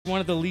one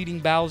of the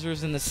leading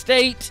Bowsers in the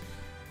state.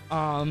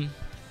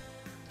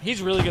 He's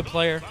a really good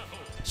player.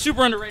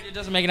 Super underrated,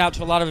 doesn't make it out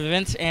to a lot of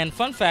events. And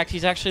fun fact,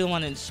 he's actually the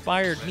one that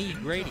inspired me,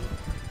 Grady,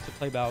 to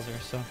play Bowser.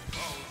 So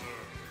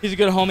he's a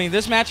good homie.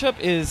 This matchup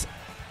is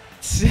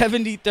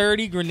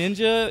 70-30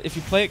 Greninja. If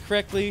you play it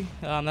correctly,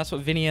 that's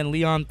what Vinny and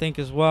Leon think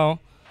as well.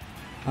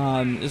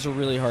 It's a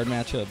really hard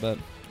matchup, but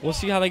we'll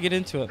see how they get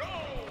into it.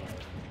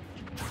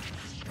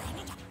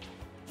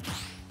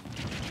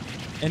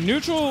 In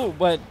neutral,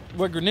 what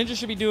Greninja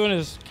should be doing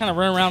is kind of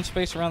run around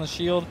space around the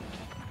shield.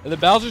 The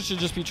Bowser should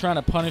just be trying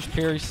to punish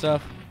parry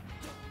stuff.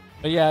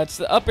 But yeah, it's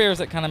the up airs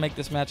that kind of make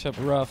this matchup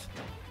rough.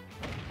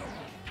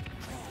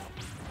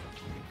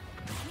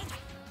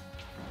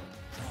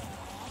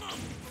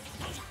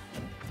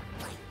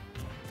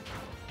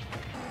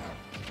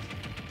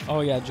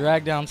 Oh yeah,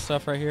 drag down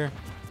stuff right here.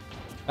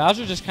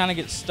 Bowser just kind of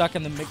gets stuck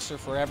in the mixer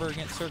forever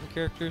against certain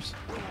characters.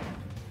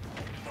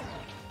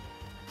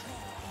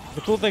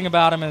 The cool thing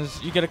about him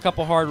is you get a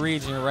couple hard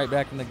reads and you're right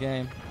back in the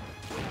game.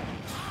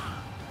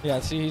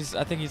 Yeah, see,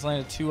 I think he's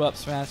landed 2 up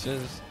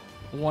smashes,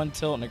 1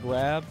 tilt and a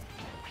grab.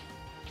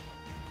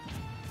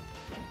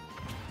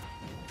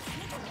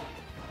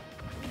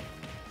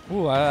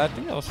 Ooh, I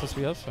think that was supposed to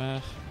be up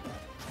smash.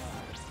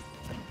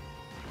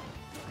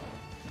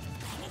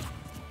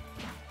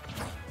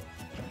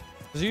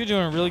 So you're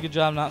doing a really good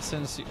job not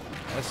sending.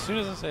 As soon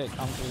as I say it,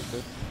 comes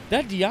through.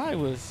 That DI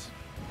was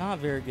not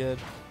very good.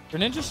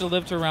 Greninja should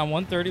live to around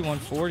 130,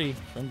 140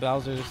 from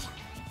Bowser's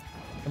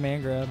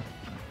command grab.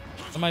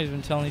 Somebody's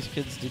been telling these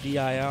kids to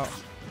DI out.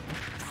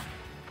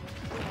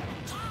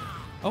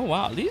 Oh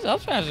wow, these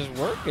up smashes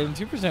working.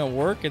 2%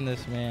 work in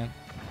this, man.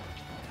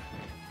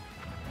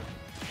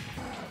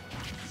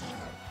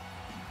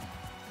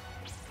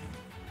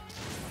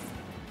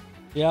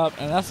 Yep,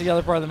 and that's the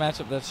other part of the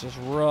matchup that's just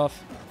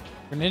rough.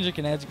 Greninja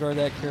can edge guard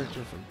that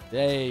character for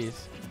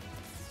days.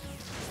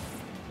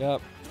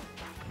 Yep.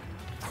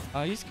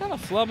 He's kind of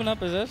flubbing up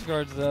his edge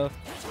guards though.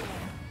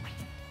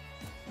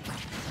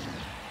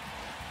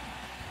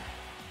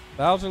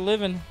 Bowser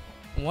living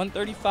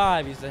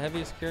 135. He's the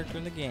heaviest character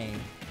in the game.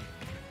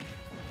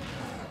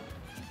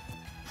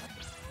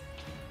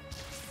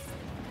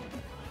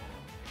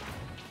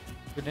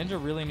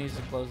 Greninja really needs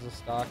to close the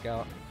stock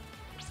out.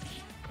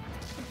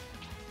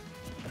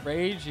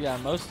 Rage, yeah,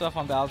 most stuff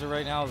on Bowser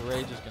right now is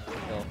Rage is gonna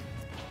kill.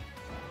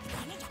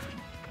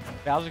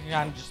 Bowser can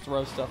kind of just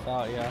throw stuff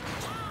out, yeah.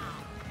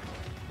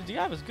 The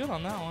DI was good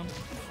on that one.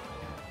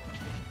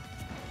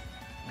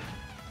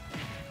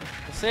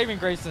 The saving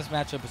grace in this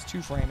matchup is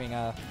 2-framing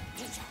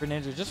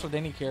Greninja just with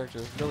any character.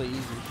 It's really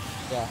easy.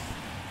 Yeah.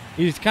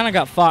 He's kind of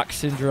got Fox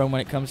syndrome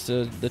when it comes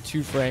to the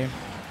 2-frame.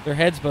 Their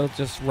heads both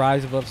just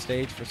rise above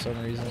stage for some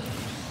reason.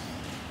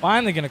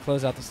 Finally gonna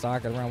close out the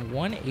stock at around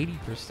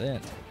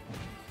 180%.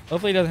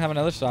 Hopefully he doesn't have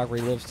another stock where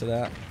he lives to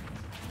that.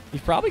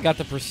 He's probably got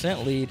the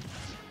percent lead.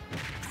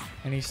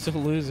 And he's still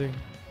losing.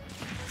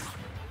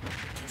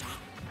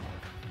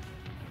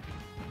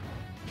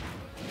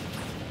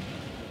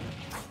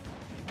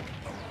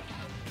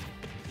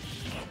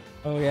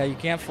 Oh yeah, you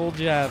can't full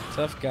jab.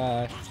 Tough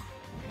guy.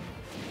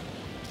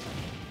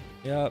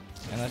 Yep,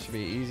 and that should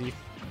be easy.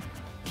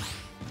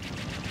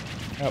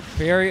 Oh,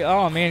 parry.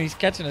 Oh man, he's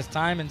catching his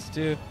timings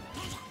too.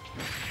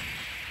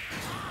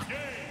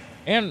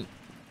 And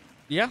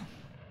yeah,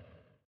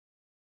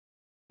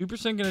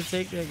 2% gonna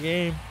take that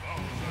game.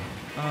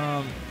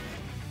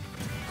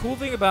 Cool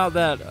thing about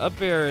that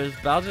up air is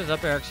Bowser's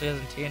up air actually has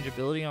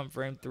intangibility on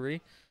frame 3.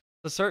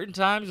 So certain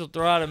times he'll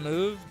throw out a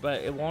move,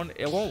 but it won't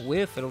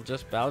whiff. It'll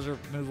just Bowser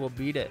move will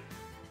beat it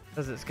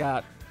because it's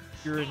got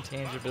pure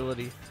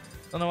intangibility.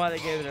 Don't know why they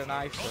gave it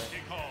an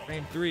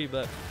frame 3,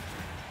 but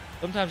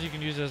sometimes you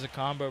can use it as a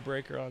combo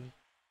breaker on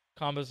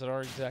combos that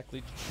aren't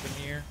exactly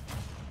linear.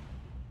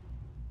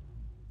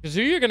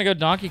 Kazuya, you're gonna go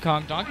Donkey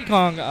Kong. Donkey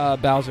Kong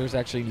Bowser is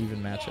actually an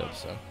even matchup,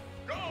 so.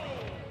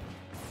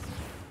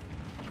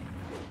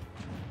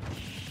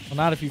 Well,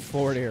 not if you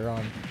forward air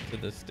on to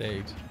the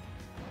stage.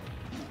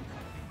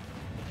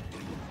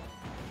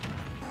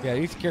 Yeah,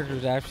 these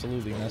characters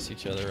absolutely mess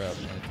each other up,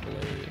 and it's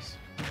hilarious.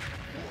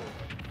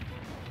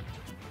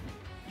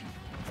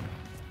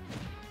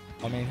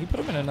 I mean, he put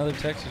him in another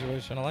tech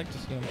situation. I like to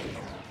see him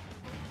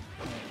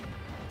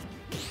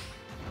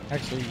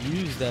actually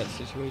use that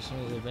situation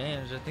to his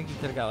advantage. I think he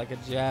could have got like a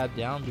jab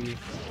down B.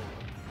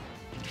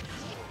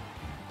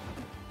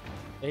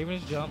 Saving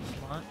his jump,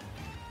 smart.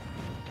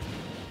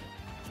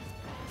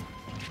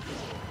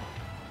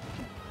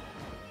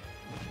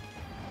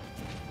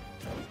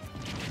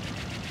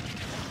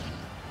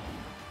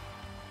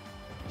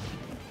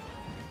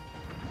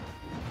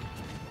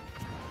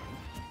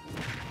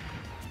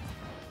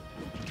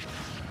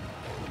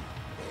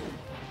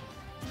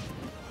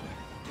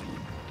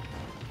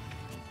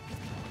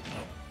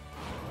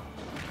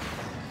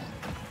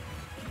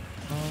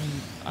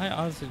 I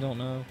honestly don't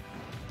know.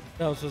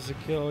 That was just a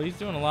kill. He's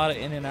doing a lot of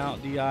in and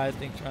out DI, I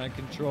think, trying to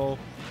control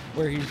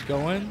where he's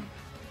going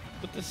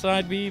with the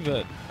side B,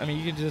 but I mean,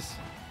 you can just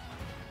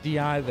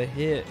DI the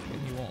hit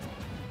and you won't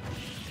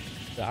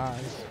die.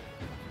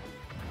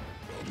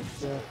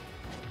 Yeah.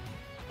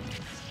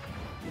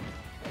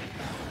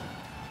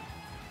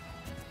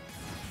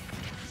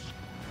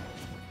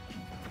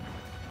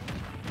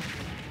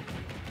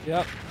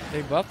 Yep,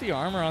 they buffed the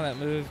armor on that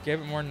move, gave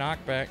it more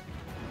knockback.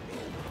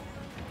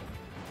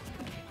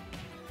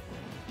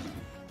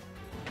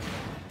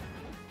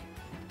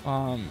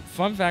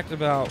 Fun fact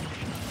about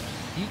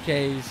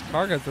DK's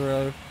cargo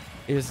throw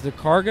is the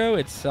cargo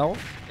itself,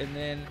 and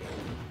then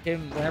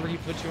him, whenever he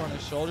puts you on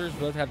his shoulders,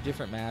 both have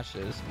different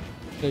mashes.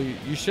 So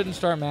you shouldn't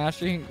start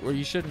mashing, or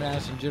you shouldn't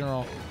mash in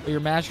general, but your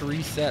mash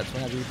resets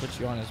whenever he puts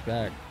you on his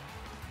back.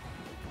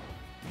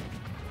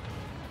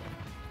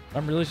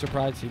 I'm really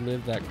surprised he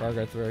lived that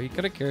cargo throw. He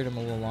could have carried him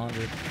a little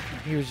longer.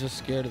 He was just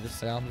scared of the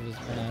sound of his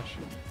mash.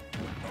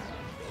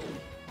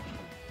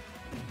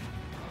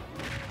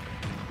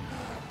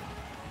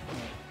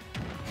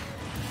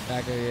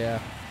 Backer, yeah.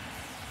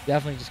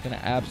 Definitely just going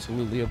to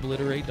absolutely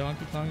obliterate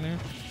Donkey Kong there.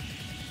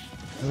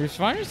 And we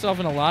find yourself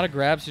in a lot of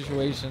grab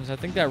situations. I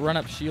think that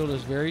run-up shield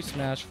is very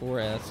Smash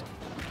 4-esque.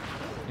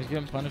 He's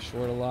getting punished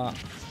for it a lot.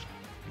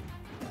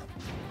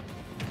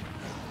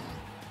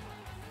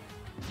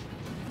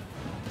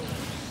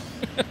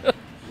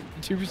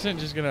 %,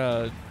 just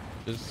gonna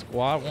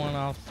squat one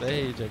off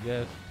stage, I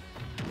guess.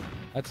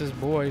 That's his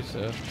boy,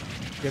 so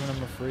giving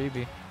him a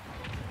freebie.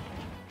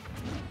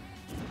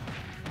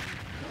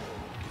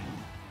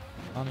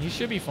 He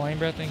should be flame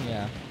breathing,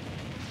 yeah.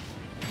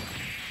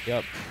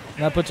 Yep.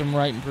 And that puts him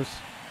right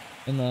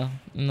in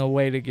the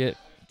way to get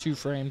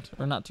 2-framed,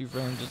 or not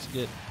 2-framed, just to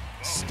get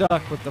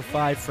stuck with the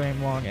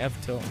 5-frame long F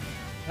tilt.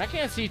 I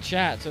can't see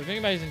chat, so if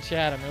anybody's in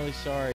chat, I'm really sorry.